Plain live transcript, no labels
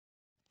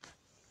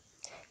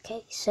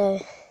Okay, so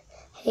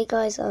hey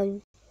guys,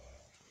 I'm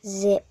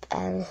Zip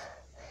and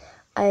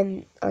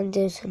I'm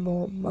doing some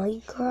more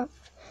Minecraft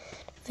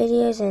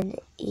videos, and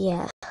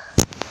yeah,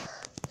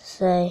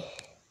 so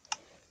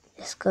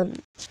let's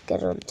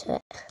get on to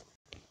it.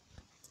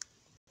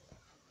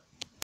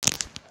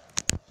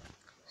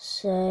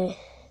 So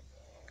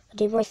I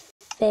do my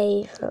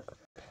favourite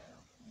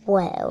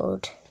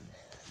world.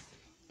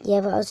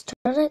 Yeah, but I was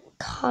trying to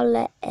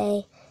colour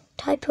a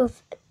type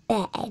of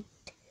bed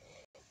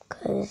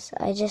because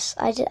I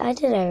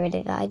don't know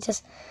really. I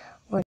just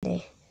want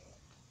to.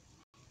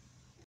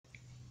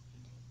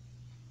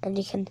 And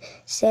you can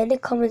say in the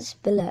comments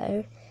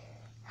below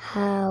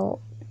how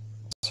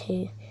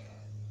to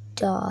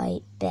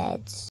dye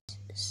beds.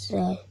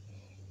 So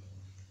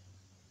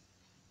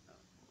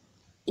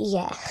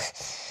yeah.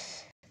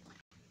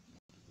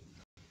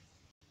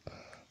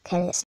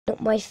 Okay, it's not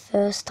my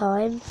first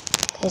time,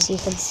 as you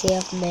can see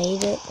I've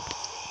made it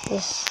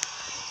this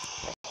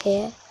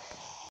here.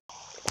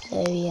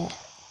 So yeah.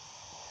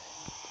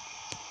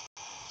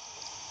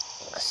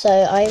 So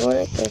I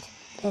want to go to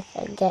Nether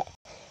and get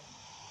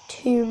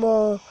 2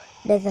 more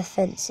Nether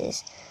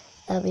fences.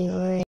 That'll be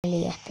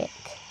really epic.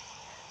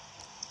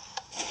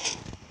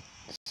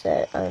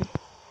 So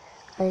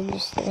I'm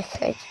just gonna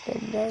go to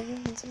the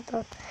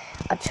Nether.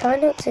 I'll try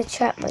not to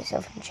trap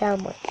myself and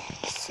drown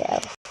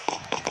myself,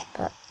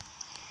 but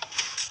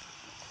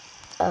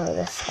oh,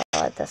 that's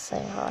hard. That's so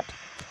hard.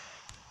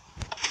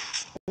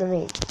 Let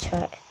me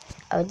try it.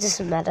 Oh, it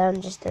doesn't matter. I'm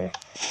just gonna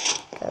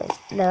go.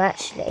 No,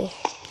 actually.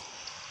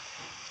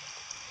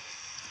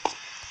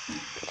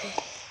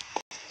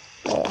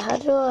 Wait, how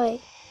do I?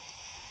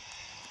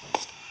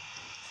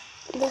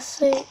 That's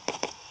so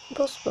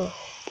impossible.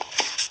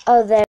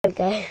 Oh, there we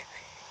go.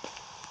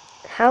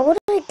 How would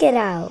I get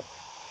out?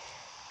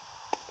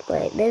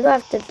 Wait, maybe I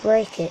have to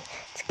break it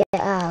to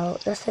get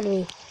out. That's gonna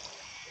be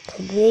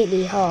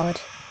completely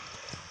hard.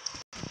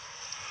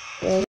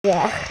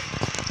 Yeah.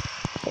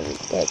 Let me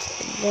go to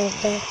the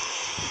Nether.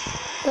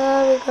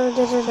 Oh, we're going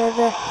to the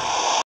Nether.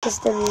 This is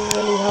gonna be a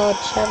really hard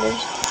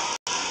challenge.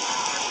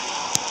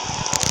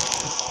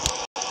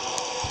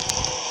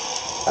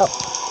 Oh,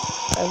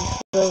 I'm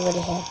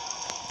already here.